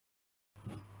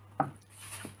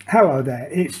Hello there,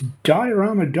 it's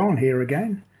Diorama Don here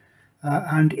again,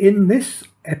 and in this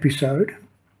episode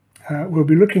we'll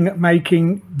be looking at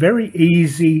making very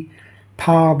easy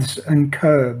paths and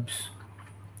curbs.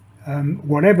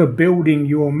 Whatever building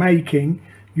you're making,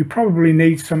 you probably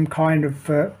need some kind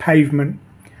of pavement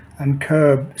and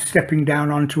curb stepping down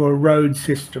onto a road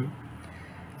system.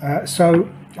 So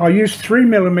I use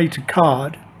 3mm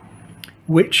card,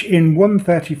 which in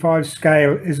 135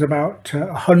 scale is about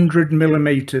 100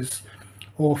 millimeters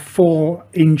or 4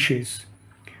 inches,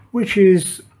 which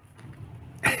is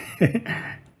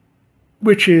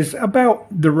about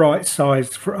the right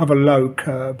size of a low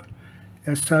curb.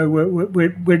 So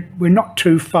we're not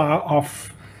too far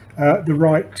off the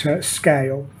right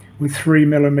scale with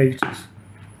 3mm.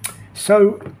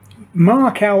 So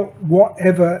mark out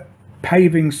whatever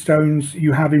paving stones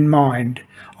you have in mind.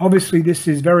 Obviously this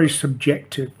is very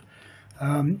subjective.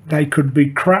 They could be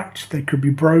cracked, they could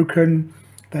be broken,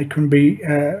 they can be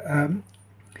a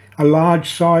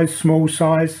large size, small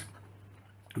size,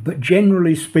 but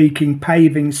generally speaking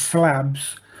paving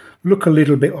slabs look a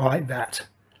little bit like that.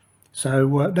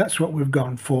 So that's what we've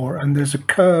gone for, and there's a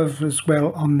curve as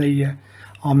well on the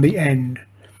end.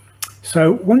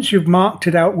 So once you've marked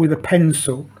it out with a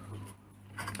pencil,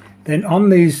 then on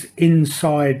these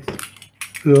inside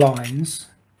lines,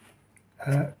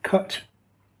 cut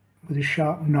with a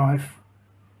sharp knife.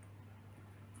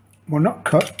 Well, not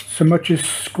cut so much as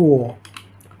score.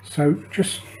 So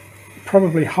just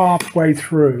probably halfway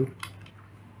through,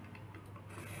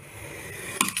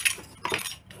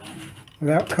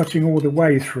 without cutting all the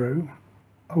way through,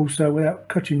 also without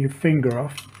cutting your finger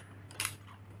off.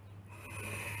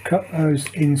 Cut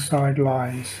those inside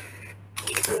lines.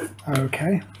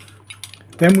 Okay.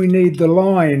 Then we need the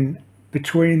line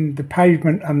between the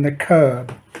pavement and the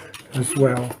curb as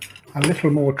well. A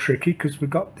little more tricky because we've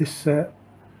got this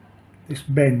this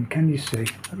bend. Can you see?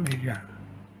 Let me go.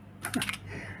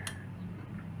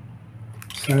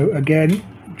 So again,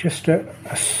 just a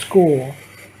score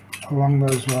along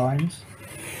those lines.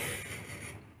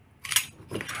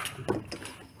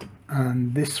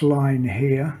 And this line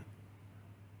here.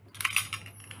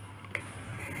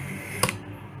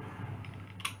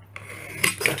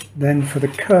 Then for the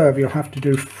curve you'll have to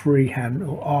do freehand,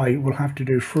 or I will have to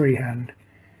do freehand.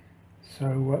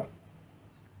 So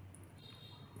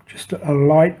just a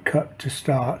light cut to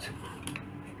start.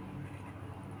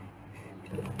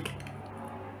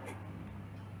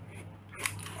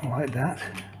 Like that.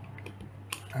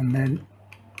 And then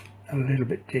a little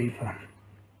bit deeper.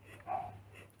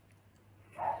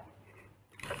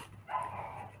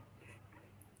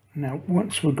 Now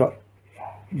once we've got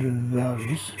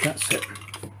those, that's it.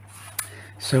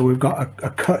 So we've got a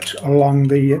cut along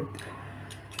the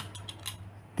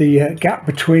gap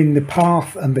between the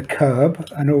path and the curb,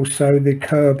 and also the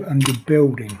curb and the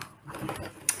building.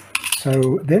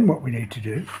 So then what we need to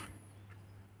do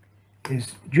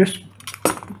is just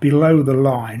below the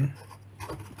line,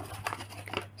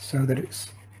 so that it's,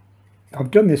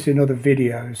 I've done this in other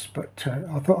videos, but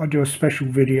I thought I'd do a special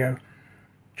video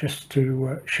just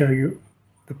to show you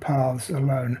the paths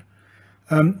alone.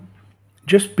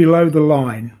 Just below the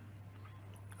line,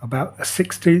 about a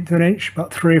 1/16 of an inch,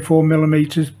 about 3 or 4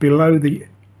 millimeters below the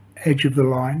edge of the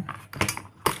line,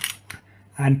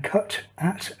 and cut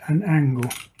at an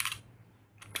angle.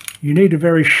 You need a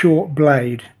very short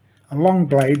blade. A long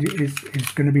blade is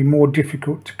going to be more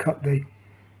difficult to cut the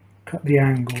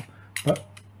angle, but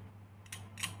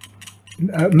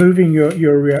moving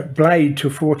your blade to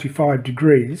 45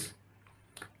 degrees,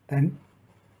 then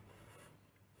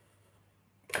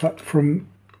cut from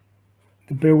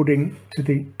the building to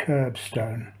the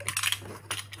curbstone,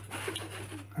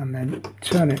 and then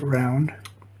turn it round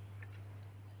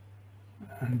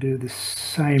and do the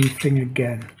same thing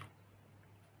again.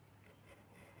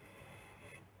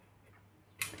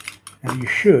 Now you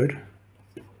should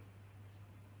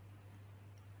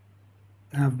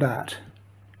have that.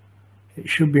 It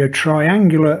should be a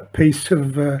triangular piece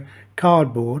of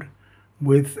cardboard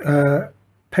with a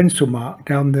pencil mark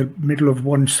down the middle of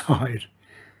one side.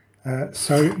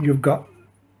 So you've got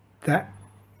that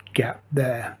gap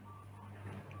there.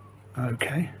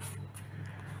 Okay.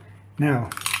 Now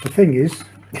the thing is,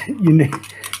 you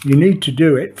need to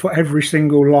do it for every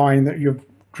single line that you've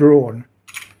drawn.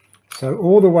 So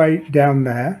all the way down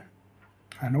there,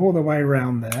 and all the way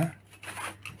around there,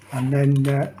 and then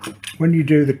when you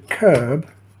do the curb,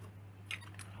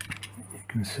 you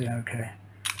can see, okay,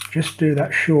 just do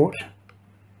that short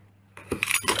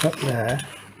cut there,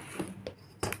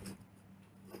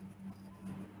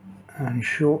 and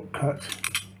short cut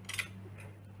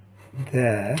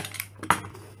there.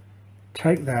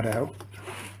 Take that out,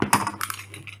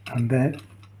 and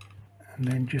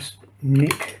then just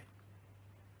nick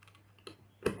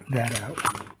that out.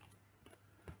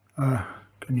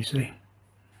 Can you see?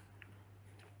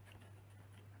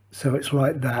 So it's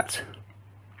like that,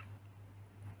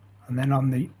 and then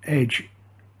on the edge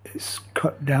it's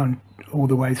cut down all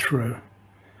the way through.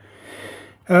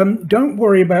 Don't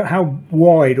worry about how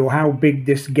wide or how big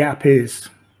this gap is.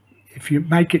 If you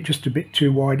make it just a bit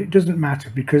too wide, it doesn't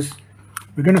matter, because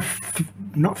we're going to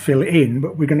not fill it in,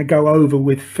 but we're going to go over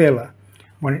with filler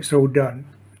when it's all done.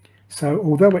 So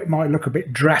although it might look a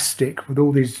bit drastic with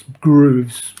all these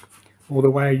grooves all the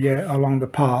way along the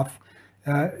path,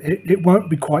 it won't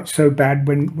be quite so bad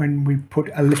when we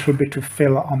put a little bit of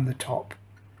filler on the top.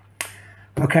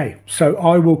 Okay, so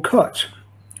I will cut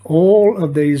all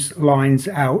of these lines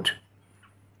out,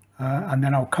 and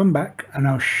then I'll come back and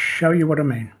I'll show you what I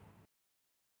mean.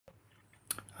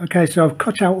 Okay, so I've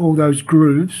cut out all those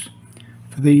grooves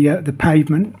for the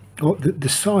pavement, or the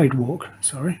sidewalk,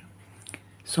 sorry,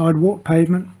 sidewalk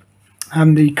pavement,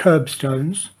 and the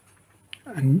curbstones,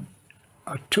 and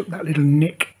I took that little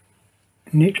nick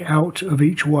out of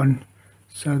each one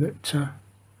so that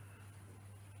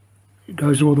it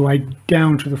goes all the way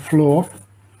down to the floor.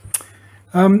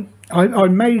 I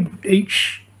made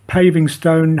each paving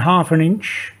stone 1/2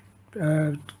 inch,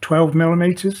 12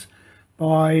 millimeters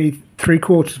by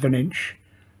 3/4 of an inch,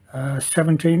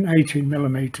 18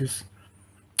 millimeters,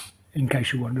 in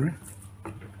case you're wondering.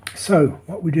 So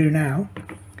what we do now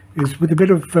is, with a bit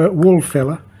of wall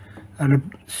filler and a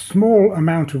small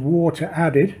amount of water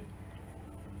added,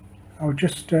 I'll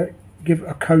just give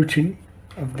a coating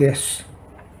of this.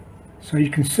 So you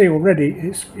can see already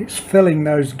it's filling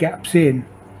those gaps in.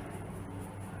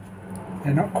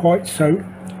 They're not quite so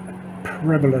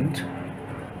prevalent.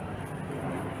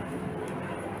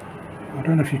 I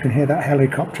don't know if you can hear that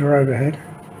helicopter overhead.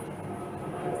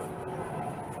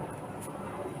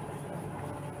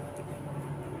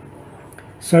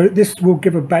 So this will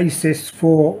give a basis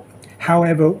for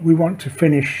however we want to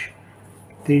finish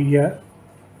the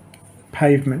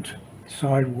pavement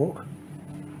sidewalk.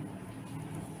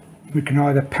 We can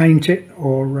either paint it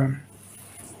or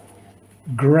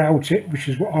grout it, which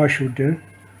is what I shall do.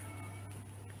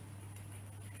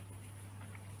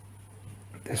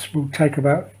 This will take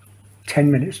about 10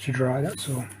 minutes to dry, that's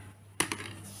all.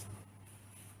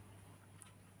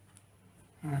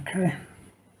 Okay,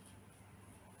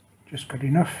 just good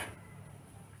enough.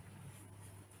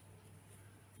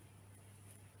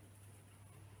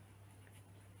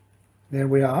 There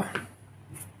we are.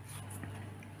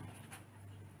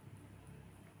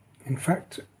 In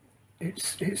fact,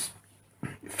 it's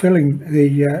filling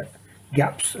the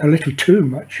gaps a little too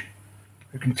much.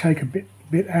 We can take a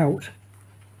bit out,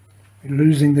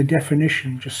 losing the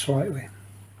definition just slightly.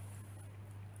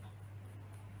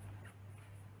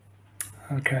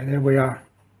 Okay, there we are.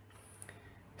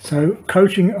 So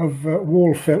coating of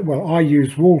wall filler. Well, I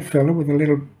use wall filler with a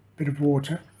little bit of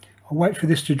water. I'll wait for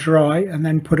this to dry and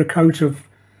then put a coat of,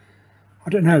 I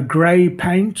don't know, grey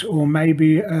paint, or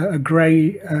maybe a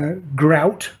grey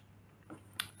grout,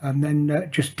 and then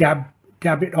just dab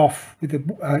it off with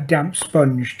a damp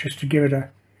sponge, just to give it a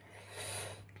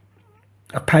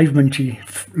pavementy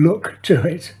look to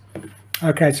it.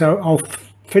 Okay, so I'll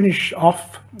finish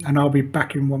off and I'll be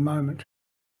back in one moment.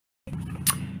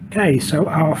 Okay, so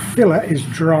our filler is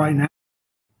dry now.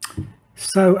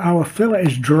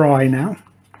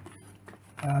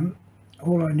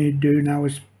 All I need to do now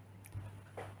is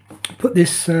put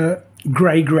this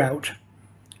grey grout,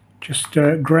 just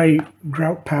grey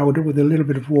grout powder with a little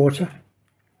bit of water,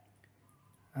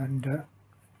 and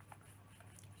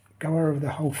go over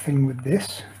the whole thing with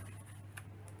this.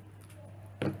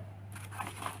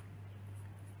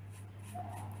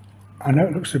 I know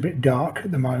it looks a bit dark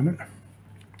at the moment,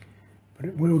 but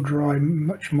it will dry a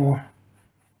much more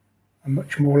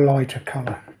lighter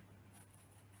colour.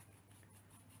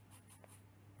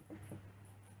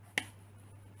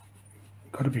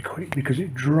 Got to be quick because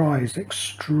it dries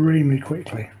extremely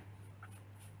quickly.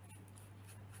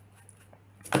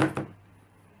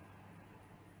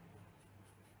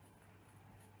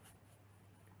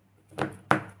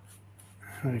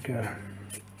 There we go.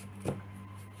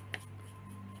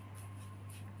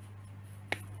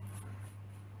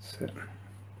 That's it.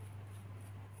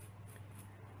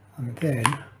 And then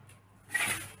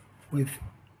with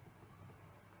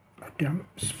a damp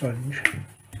sponge,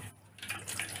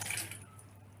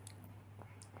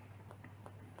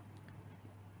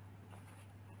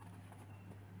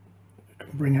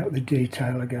 bring out the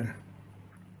detail again.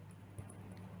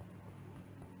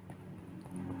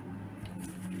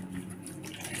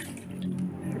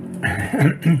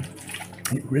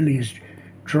 It really is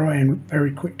drying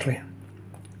very quickly.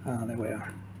 Ah, there we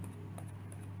are.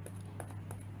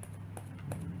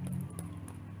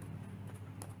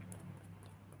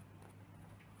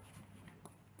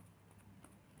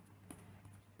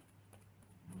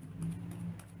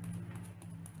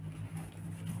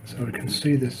 So we can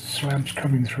see the slabs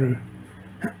coming through.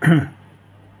 It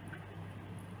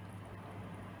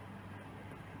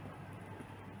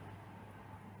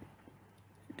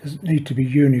doesn't need to be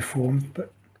uniform,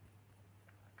 but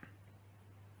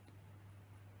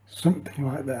something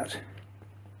like that.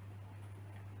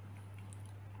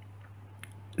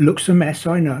 Looks a mess,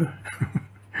 I know,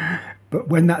 but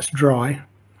when that's dry,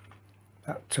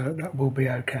 that will be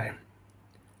okay,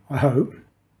 I hope.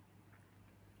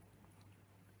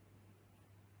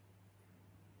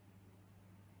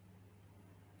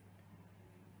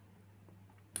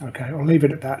 Okay, I'll leave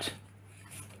it at that.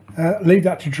 Leave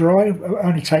that to dry. It'll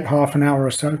only take half an hour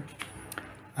or so,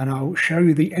 and I'll show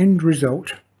you the end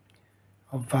result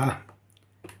of our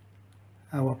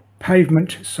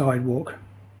pavement sidewalk.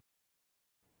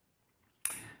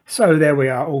 So there we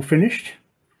are, all finished.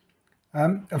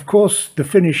 Of course, the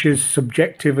finish is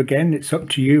subjective again. It's up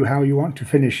to you how you want to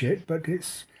finish it, but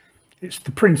it's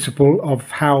the principle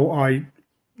of how I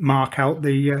mark out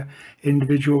the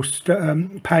individual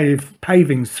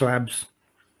paving slabs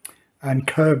and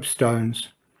curbstones.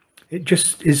 It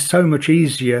just is so much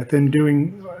easier than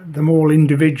doing them all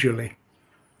individually,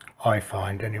 I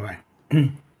find anyway.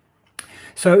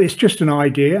 So it's just an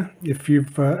idea. If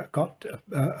you've got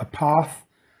a path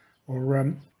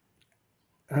or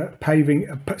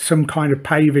paving, some kind of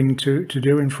paving to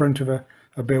do in front of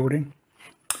a building.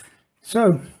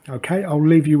 So, okay, I'll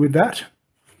leave you with that.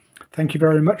 Thank you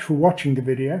very much for watching the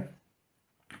video.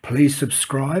 Please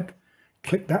subscribe,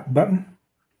 click that button,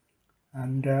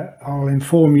 and I'll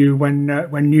inform you when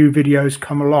new videos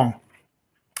come along.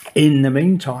 In the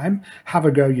meantime, have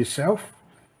a go yourself,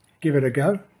 give it a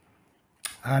go,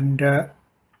 and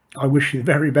I wish you the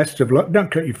very best of luck.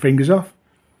 Don't cut your fingers off,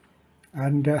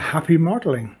 and happy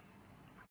modelling.